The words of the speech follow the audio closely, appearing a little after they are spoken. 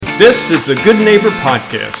This is the Good Neighbor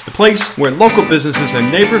Podcast, the place where local businesses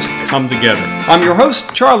and neighbors come together. I'm your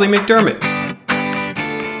host, Charlie McDermott.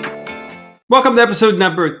 Welcome to episode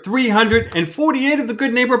number 348 of the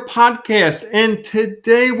Good Neighbor Podcast. And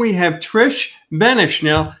today we have Trish Benish.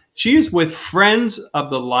 Now, she is with Friends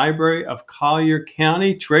of the Library of Collier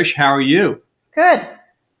County. Trish, how are you? Good.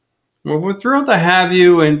 Well, we're thrilled to have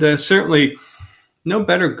you, and certainly no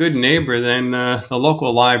better good neighbor than the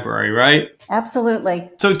local library, right?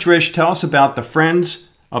 Absolutely. So, Trish, tell us about the Friends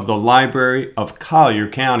of the Library of Collier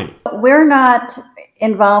County. We're not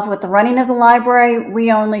involved with the running of the library.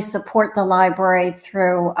 We only support the library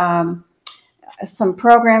through some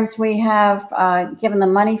programs we have given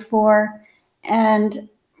them money for. And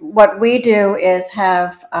what we do is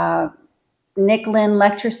have Nick Lynn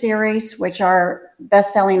lecture series, which are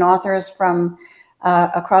best-selling authors from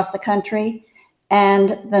across the country, and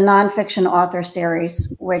the nonfiction author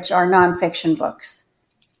series, which are nonfiction books.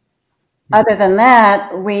 Other than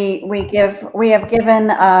that, we have given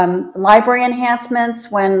library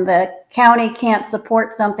enhancements when the county can't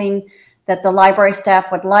support something that the library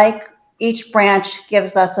staff would like. Each branch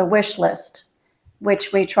gives us a wish list,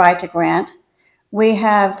 which we try to grant. We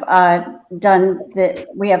have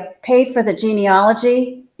we have paid for the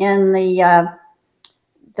genealogy in the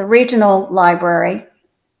regional library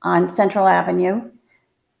on Central Avenue.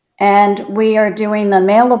 And we are doing the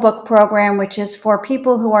Mail-a-Book program, which is for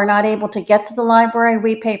people who are not able to get to the library.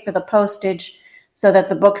 We pay for the postage so that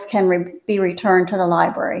the books can be returned to the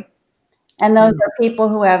library. And those are people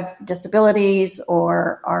who have disabilities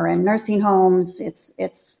or are in nursing homes.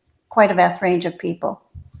 It's quite a vast range of people.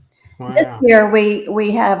 Wow. This year,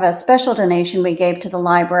 we have a special donation we gave to the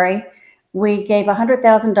library. We gave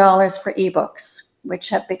 $100,000 for ebooks, which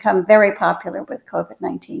have become very popular with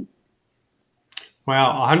COVID-19.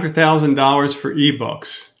 Wow, $100,000 for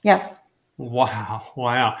ebooks. Yes.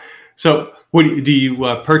 Wow. So what do you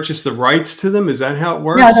purchase the rights to them? Is that how it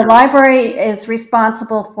works? No, the library is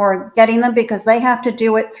responsible for getting them because they have to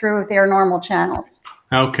do it through their normal channels.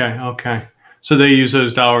 Okay. So they use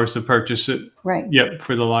those dollars to purchase it. Right. Yep,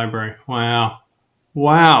 for the library.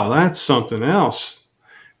 Wow, that's something else.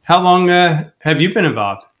 How long have you been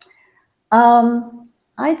involved?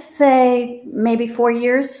 I'd say maybe 4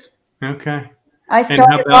 years. Okay. I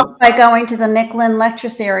started off by going to the Nick Lynn lecture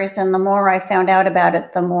series, and the more I found out about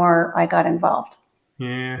it, the more I got involved.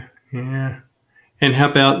 Yeah. And how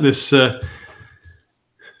about this group?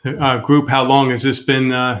 How long has this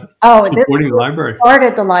been supporting the library?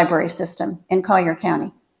 Started the library system in Collier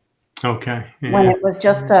County. Okay. Yeah. When it was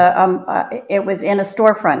just it was in a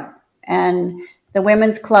storefront, and the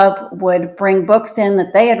women's club would bring books in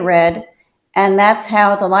that they had read, and that's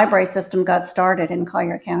how the library system got started in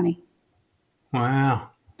Collier County.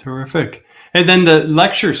 Wow, terrific. And then the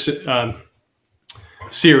lecture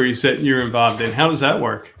series that you're involved in, how does that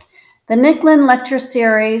work? The Nick Lynn lecture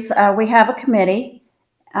series, we have a committee,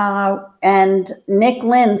 and Nick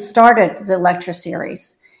Lynn started the lecture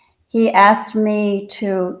series. He asked me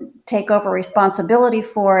to take over responsibility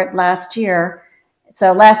for it last year.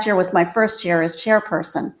 So last year was my first year as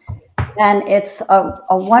chairperson. And it's a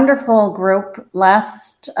wonderful group.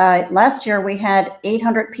 Last year we had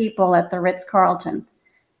 800 people at the Ritz-Carlton.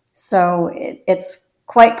 So it's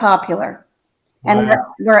quite popular. And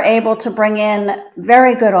we're able to bring in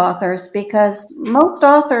very good authors because most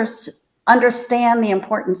authors understand the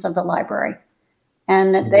importance of the library.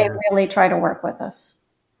 And they really try to work with us.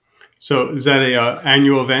 So is that a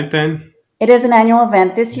annual event then? It is an annual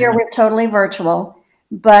event. This year we're totally virtual.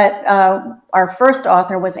 But our first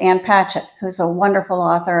author was Ann Patchett, who's a wonderful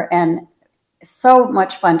author and so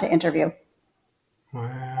much fun to interview.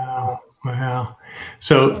 Wow.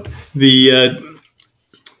 So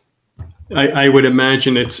I would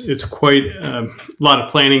imagine it's quite a lot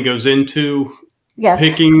of planning goes into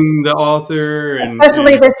picking the author.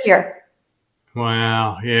 Especially this year.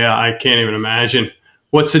 Wow. Yeah, I can't even imagine.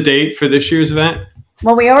 What's the date for this year's event?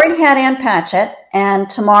 Well, we already had Ann Patchett, and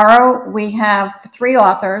tomorrow we have 3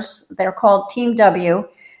 authors. They're called Team W.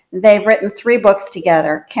 They've written 3 books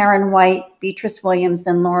together, Karen White, Beatrice Williams,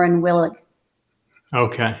 and Lauren Willig.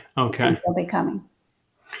 Okay. They'll be coming.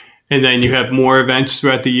 And then you have more events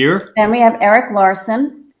throughout the year? Then we have Eric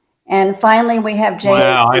Larson, and finally we have Jay.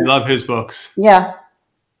 Wow, I love his books. Yeah.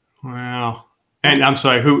 Wow. And I'm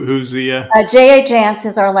sorry, who's the... J.A. Jantz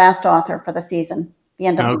is our last author for the season. The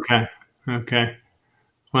end of Okay.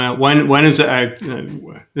 Well, when is it?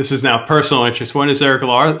 This is now personal interest. When is Eric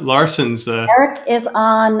Larson's? Eric is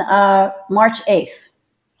on March 8th.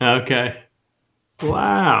 Okay.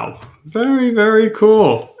 Wow. Very, very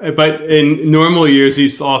cool. But in normal years,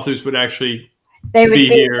 these authors would actually be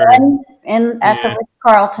here. at the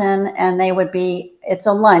Ritz-Carlton, and it's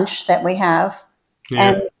a lunch that we have.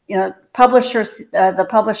 Yeah. And, publishers, the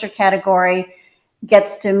publisher category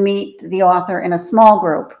gets to meet the author in a small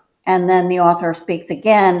group, and then the author speaks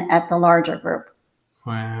again at the larger group.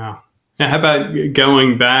 Wow. Now, how about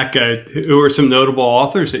going back? Who are some notable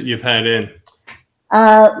authors that you've had in?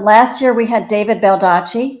 Last year we had David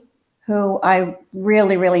Baldacci, who I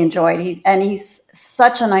really, really enjoyed. He's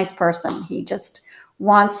such a nice person. He just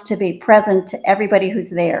wants to be present to everybody who's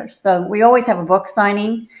there. So we always have a book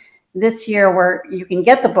signing. This year where you can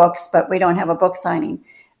get the books, but we don't have a book signing.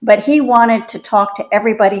 But he wanted to talk to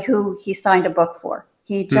everybody who he signed a book for.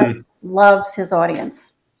 He just loves his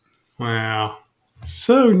audience. Wow.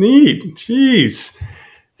 So neat. Jeez.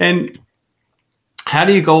 And how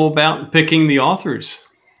do you go about picking the authors?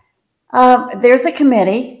 There's a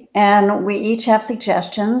committee, and we each have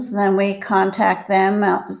suggestions. Then we contact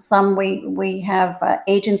them. Some we have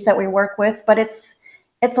agents that we work with, but it's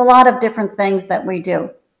a lot of different things that we do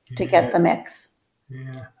to get the mix.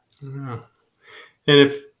 Yeah. And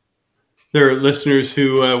if there are listeners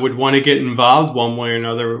who would want to get involved one way or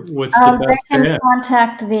another, what's the best? They can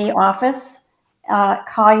contact the office,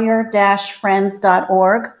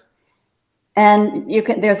 collier-friends.org. And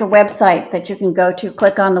there's a website that you can go to,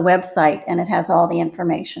 click on the website, and it has all the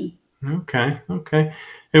information. Okay.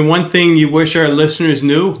 And one thing you wish our listeners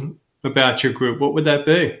knew about your group, what would that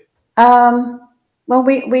be? Well,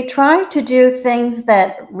 we try to do things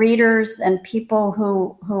that readers and people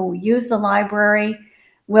who use the library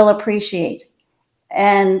will appreciate.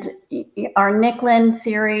 And our Nicklin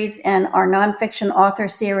series and our nonfiction author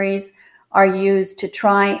series are used to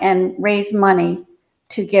try and raise money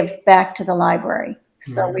to give back to the library.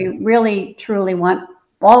 So we really, truly want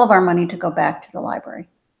all of our money to go back to the library.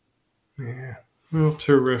 Yeah. Well,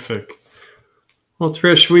 terrific. Well,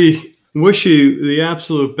 Trish, we wish you the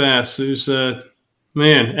absolute best. There's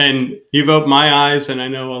and you've opened my eyes, and I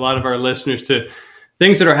know a lot of our listeners, to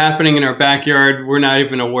things that are happening in our backyard we're not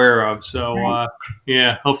even aware of. So,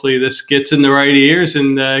 hopefully this gets in the right ears,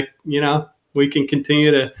 and, we can continue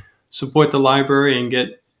to support the library and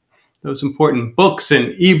get those important books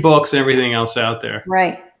and ebooks and everything else out there.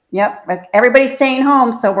 Right. Yep. Everybody's staying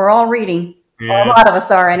home, so we're all reading. Yeah. A lot of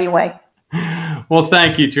us are anyway. Well,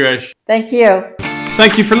 thank you, Trish. Thank you.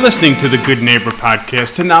 Thank you for listening to the Good Neighbor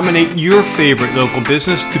Podcast. To nominate your favorite local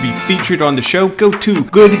business to be featured on the show, go to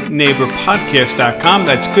goodneighborpodcast.com.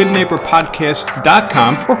 That's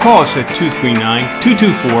goodneighborpodcast.com, or call us at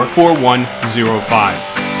 239-224-4105.